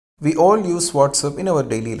We all use WhatsApp in our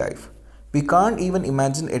daily life. We can't even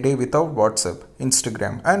imagine a day without WhatsApp,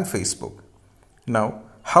 Instagram, and Facebook. Now,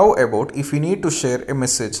 how about if you need to share a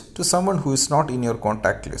message to someone who is not in your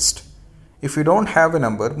contact list? If you don't have a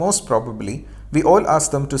number, most probably we all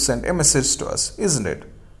ask them to send a message to us, isn't it?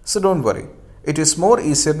 So don't worry. It is more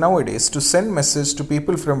easier nowadays to send message to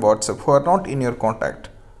people from WhatsApp who are not in your contact.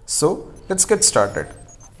 So let's get started.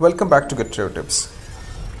 Welcome back to Get Your Tips.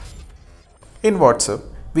 In WhatsApp,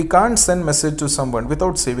 we can't send message to someone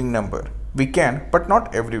without saving number. We can, but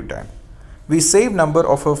not every time. We save number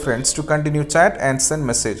of our friends to continue chat and send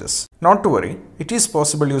messages. Not to worry, it is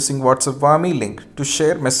possible using WhatsApp Wami link to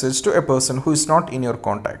share message to a person who is not in your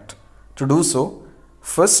contact. To do so,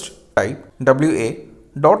 first type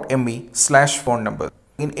wa.me/phone number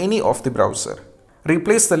in any of the browser.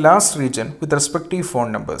 Replace the last region with respective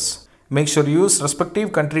phone numbers. Make sure you use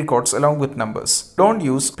respective country codes along with numbers. Don't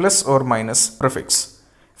use plus or minus prefix.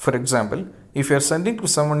 For example, if you are sending to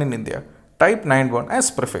someone in India, type 91 as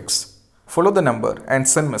prefix. Follow the number and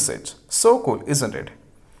send message. So cool, isn't it?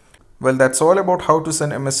 Well, that's all about how to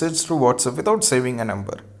send a message through WhatsApp without saving a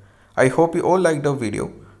number. I hope you all liked our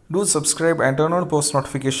video. Do subscribe and turn on post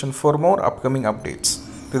notification for more upcoming updates.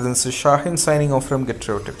 This is Shahin signing off from Get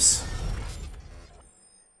Your Tips.